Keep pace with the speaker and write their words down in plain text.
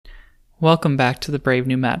Welcome back to the Brave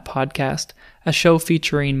New Matt podcast, a show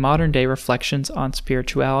featuring modern-day reflections on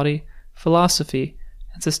spirituality, philosophy,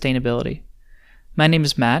 and sustainability. My name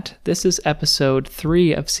is Matt. This is episode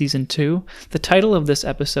 3 of season 2. The title of this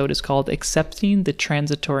episode is called Accepting the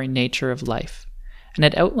Transitory Nature of Life, and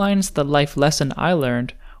it outlines the life lesson I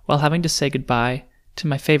learned while having to say goodbye to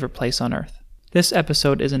my favorite place on earth. This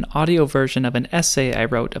episode is an audio version of an essay I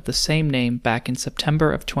wrote of the same name back in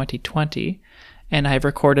September of 2020, and I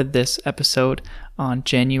recorded this episode on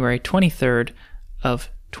January 23rd of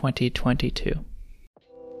 2022.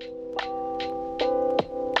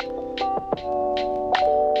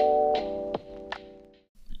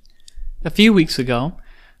 A few weeks ago,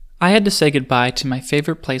 I had to say goodbye to my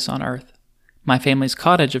favorite place on earth, my family's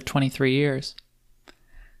cottage of 23 years.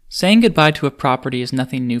 Saying goodbye to a property is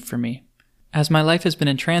nothing new for me, as my life has been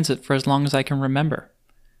in transit for as long as I can remember.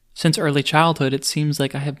 Since early childhood, it seems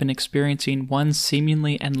like I have been experiencing one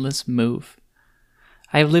seemingly endless move.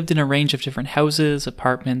 I have lived in a range of different houses,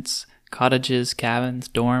 apartments, cottages, cabins,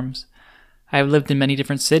 dorms. I have lived in many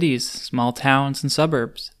different cities, small towns, and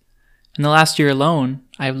suburbs. In the last year alone,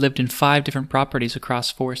 I have lived in 5 different properties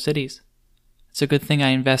across 4 cities. It's a good thing I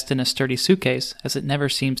invest in a sturdy suitcase, as it never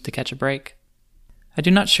seems to catch a break. I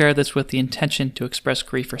do not share this with the intention to express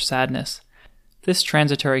grief or sadness. This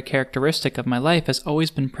transitory characteristic of my life has always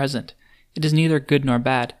been present. It is neither good nor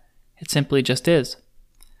bad. It simply just is.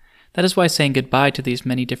 That is why saying goodbye to these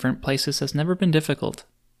many different places has never been difficult.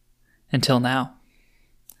 Until now.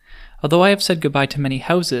 Although I have said goodbye to many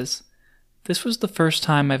houses, this was the first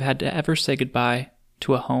time I've had to ever say goodbye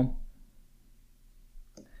to a home.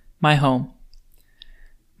 My home.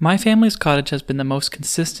 My family's cottage has been the most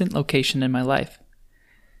consistent location in my life.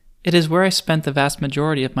 It is where I spent the vast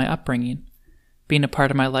majority of my upbringing, being a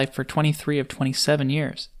part of my life for 23 of 27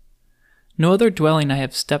 years. No other dwelling I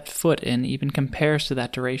have stepped foot in even compares to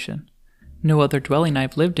that duration. No other dwelling I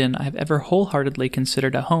have lived in I have ever wholeheartedly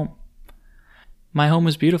considered a home. My home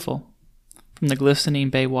is beautiful. From the glistening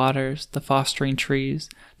bay waters, the fostering trees,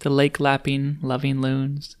 the lake-lapping, loving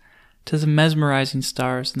loons, to the mesmerizing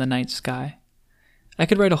stars in the night sky. I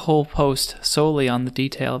could write a whole post solely on the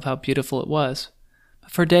detail of how beautiful it was,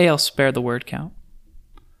 but for today I'll spare the word count.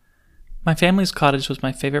 My family's cottage was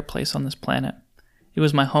my favorite place on this planet. It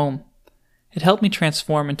was my home. It helped me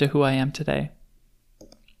transform into who I am today.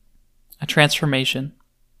 A transformation.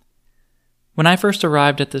 When I first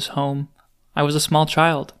arrived at this home, I was a small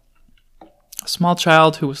child. A small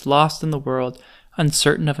child who was lost in the world,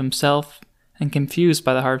 uncertain of himself, and confused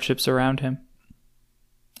by the hardships around him.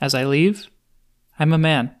 As I leave, I'm a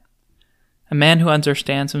man. A man who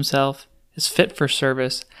understands himself, is fit for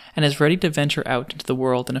service, and is ready to venture out into the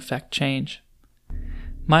world and effect change.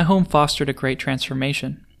 My home fostered a great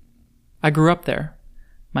transformation. I grew up there.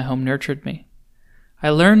 My home nurtured me.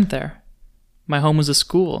 I learned there. My home was a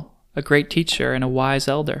school, a great teacher, and a wise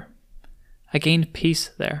elder. I gained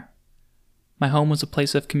peace there. My home was a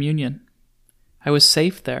place of communion. I was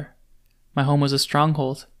safe there. My home was a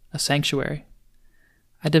stronghold, a sanctuary.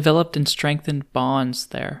 I developed and strengthened bonds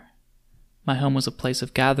there. My home was a place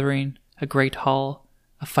of gathering, a great hall,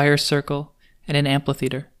 a fire circle, and an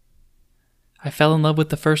amphitheater. I fell in love with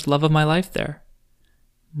the first love of my life there.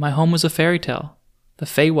 My home was a fairy tale, the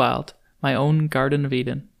Feywild, my own Garden of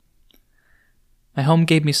Eden. My home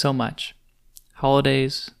gave me so much.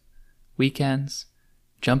 Holidays, weekends,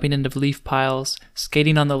 jumping into leaf piles,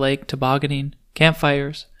 skating on the lake, tobogganing,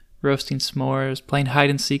 campfires, roasting s'mores, playing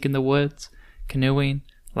hide and seek in the woods, canoeing,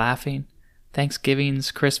 laughing,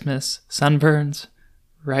 Thanksgivings, Christmas, sunburns,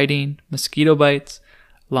 writing, mosquito bites,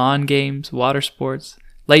 lawn games, water sports,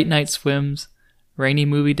 late night swims, rainy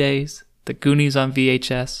movie days, the Goonies on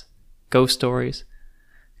VHS, ghost stories,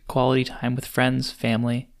 quality time with friends,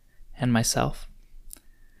 family, and myself.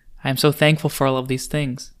 I am so thankful for all of these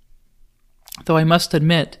things. Though I must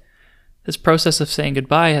admit, this process of saying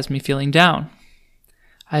goodbye has me feeling down.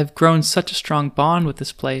 I have grown such a strong bond with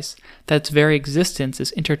this place that its very existence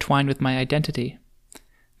is intertwined with my identity.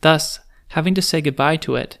 Thus, having to say goodbye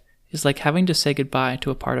to it is like having to say goodbye to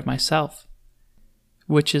a part of myself,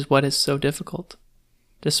 which is what is so difficult.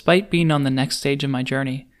 Despite being on the next stage of my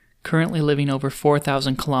journey, currently living over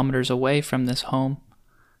 4,000 kilometers away from this home,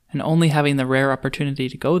 and only having the rare opportunity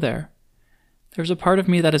to go there, there's a part of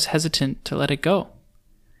me that is hesitant to let it go.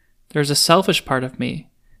 There's a selfish part of me,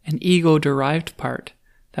 an ego-derived part,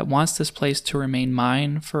 that wants this place to remain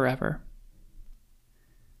mine forever.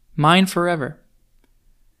 Mine forever.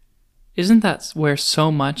 Isn't that where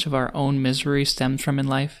so much of our own misery stems from in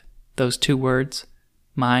life? Those 2 words,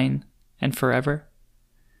 mine and forever?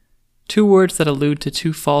 2 words that allude to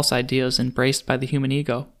 2 false ideas embraced by the human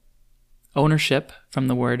ego. ownership from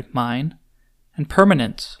the word mine, and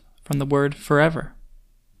permanence from the word forever.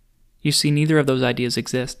 You see, neither of those ideas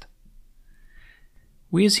exist.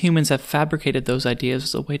 We as humans have fabricated those ideas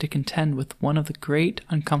as a way to contend with one of the great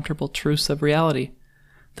uncomfortable truths of reality,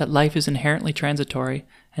 that life is inherently transitory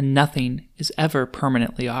and nothing is ever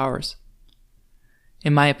permanently ours.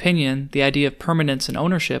 In my opinion, the idea of permanence and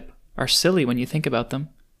ownership are silly when you think about them.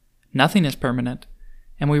 Nothing is permanent,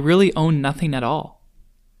 and we really own nothing at all.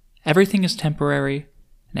 Everything is temporary,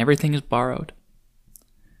 and everything is borrowed.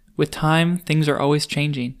 With time, things are always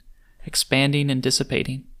changing, expanding and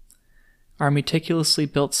dissipating. Our meticulously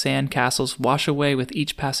built sand castles wash away with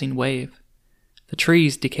each passing wave. The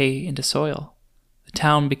trees decay into soil. The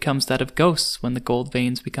town becomes that of ghosts when the gold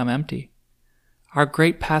veins become empty. Our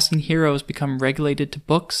great passing heroes become regulated to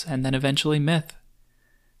books and then eventually myth.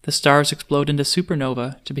 The stars explode into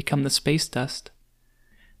supernova to become the space dust.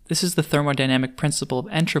 This is the thermodynamic principle of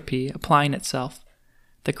entropy applying itself,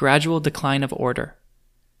 the gradual decline of order.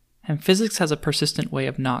 And physics has a persistent way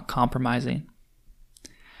of not compromising.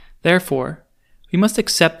 Therefore, we must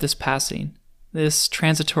accept this passing, this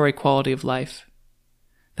transitory quality of life,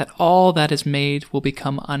 that all that is made will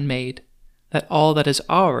become unmade, that all that is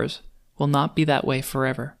ours will not be that way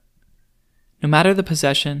forever. No matter the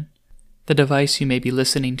possession, the device you may be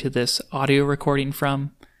listening to this audio recording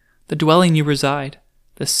from, the dwelling you reside,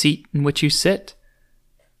 the seat in which you sit,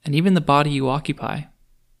 and even the body you occupy.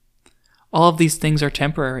 All of these things are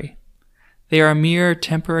temporary. They are a mere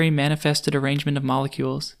temporary manifested arrangement of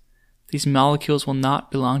molecules. These molecules will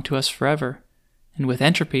not belong to us forever, and with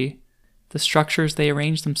entropy, the structures they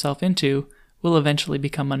arrange themselves into will eventually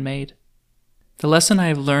become unmade. The lesson I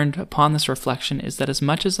have learned upon this reflection is that as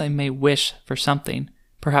much as I may wish for something,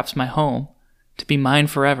 perhaps my home, to be mine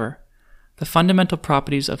forever, the fundamental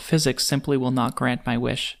properties of physics simply will not grant my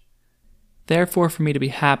wish. Therefore, for me to be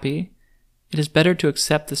happy, it is better to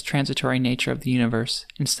accept this transitory nature of the universe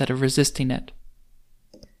instead of resisting it.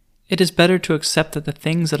 It is better to accept that the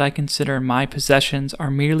things that I consider my possessions are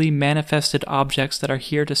merely manifested objects that are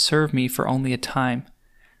here to serve me for only a time,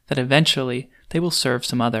 that eventually they will serve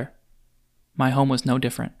some other. My home was no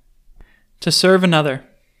different. To serve another.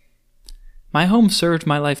 My home served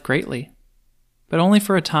my life greatly, but only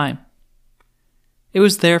for a time. It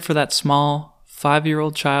was there for that small,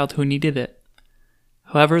 5-year-old child who needed it.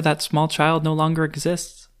 However, that small child no longer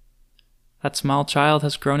exists. That small child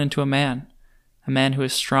has grown into a man who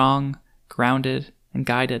is strong, grounded, and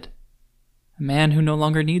guided, a man who no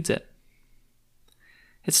longer needs it.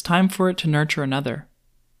 It's time for it to nurture another,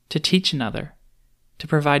 to teach another, to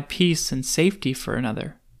provide peace and safety for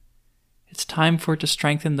another. It's time for it to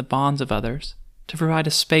strengthen the bonds of others, to provide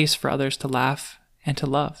a space for others to laugh and to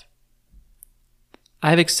love. I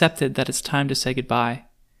have accepted that it's time to say goodbye.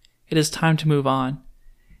 It is time to move on.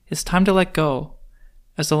 It's time to let go,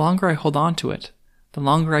 as the longer I hold on to it, the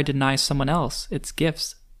longer I deny someone else its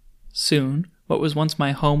gifts. Soon, what was once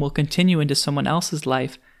my home will continue into someone else's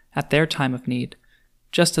life at their time of need,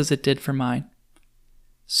 just as it did for mine.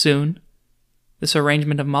 Soon, this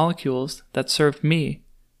arrangement of molecules that served me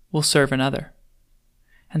will serve another.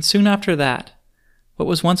 And soon after that, what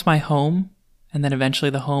was once my home, and then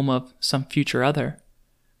eventually the home of some future other,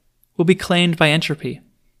 will be claimed by entropy.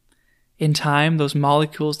 In time, those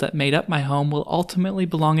molecules that made up my home will ultimately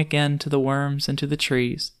belong again to the worms and to the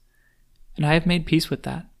trees, and I have made peace with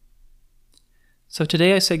that. So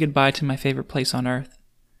today I say goodbye to my favorite place on earth.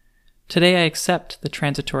 Today I accept the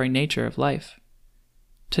transitory nature of life.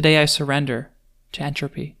 Today I surrender to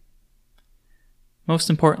entropy. Most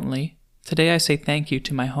importantly, today I say thank you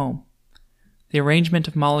to my home, the arrangement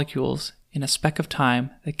of molecules in a speck of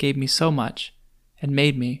time that gave me so much and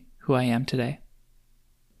made me who I am today.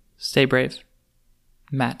 Stay brave.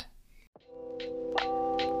 Matt.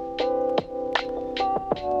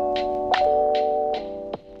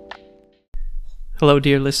 Hello,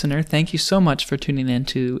 dear listener. Thank you so much for tuning in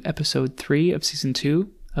to episode 3 of season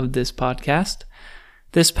 2 of this podcast.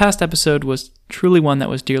 This past episode was truly one that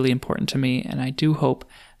was dearly important to me, and I do hope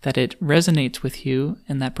that it resonates with you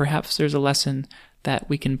and that perhaps there's a lesson that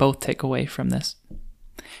we can both take away from this.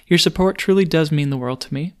 Your support truly does mean the world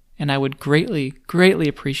to me, and I would greatly, greatly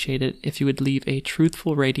appreciate it if you would leave a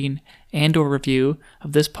truthful rating and/or review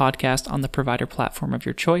of this podcast on the provider platform of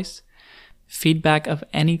your choice. Feedback of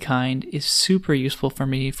any kind is super useful for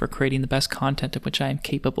me for creating the best content of which I am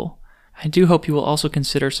capable. I do hope you will also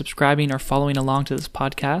consider subscribing or following along to this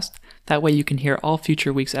podcast. That way you can hear all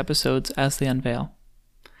future week's episodes as they unveil.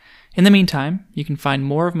 In the meantime, you can find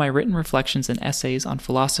more of my written reflections and essays on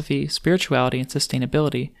philosophy, spirituality, and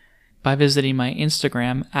sustainability by visiting my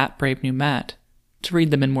Instagram @BraveNewMatt to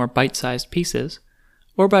read them in more bite-sized pieces,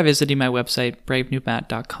 or by visiting my website,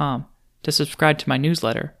 bravenewmatt.com, to subscribe to my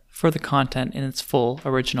newsletter for the content in its full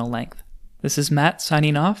original length. This is Matt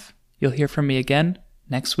signing off. You'll hear from me again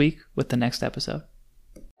next week with the next episode.